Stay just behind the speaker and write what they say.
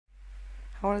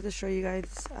I wanted to show you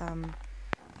guys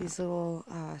these little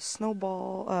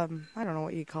snowball, I don't know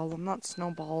what you call them, not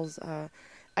snowballs,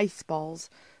 ice balls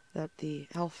that the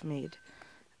elf made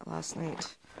last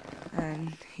night.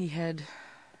 And he had,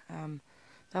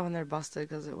 that one there busted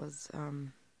because it was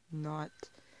not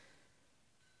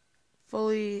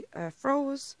fully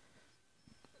froze,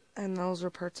 and those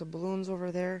were parts of balloons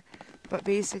over there. But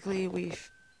basically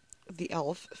the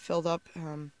elf filled up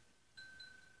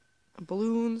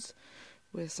balloons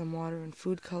with some water and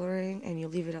food coloring, and you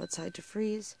leave it outside to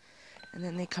freeze, and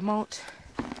then they come out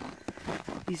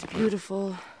these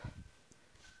beautiful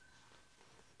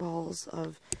balls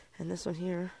of, and this one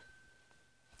here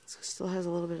still has a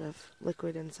little bit of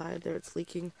liquid inside there, it's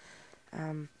leaking.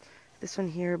 This one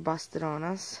here busted on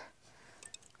us,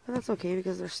 but that's okay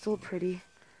because they're still pretty.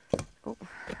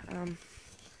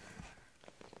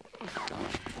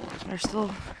 They're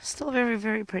still very,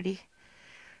 very pretty.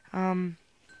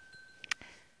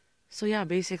 So yeah,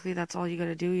 basically that's all you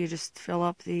gotta do. You just fill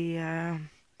up the, I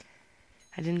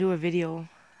didn't do a video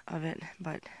of it,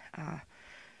 but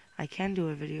I can do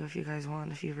a video if you guys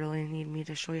want, if you really need me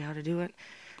to show you how to do it.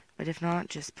 But if not,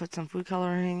 just put some food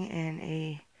coloring in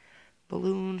a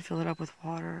balloon, fill it up with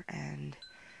water, and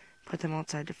put them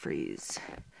outside to freeze.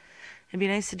 It'd be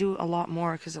nice to do a lot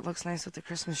more because it looks nice with the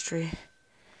Christmas tree.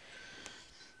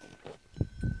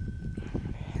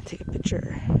 Take a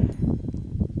picture.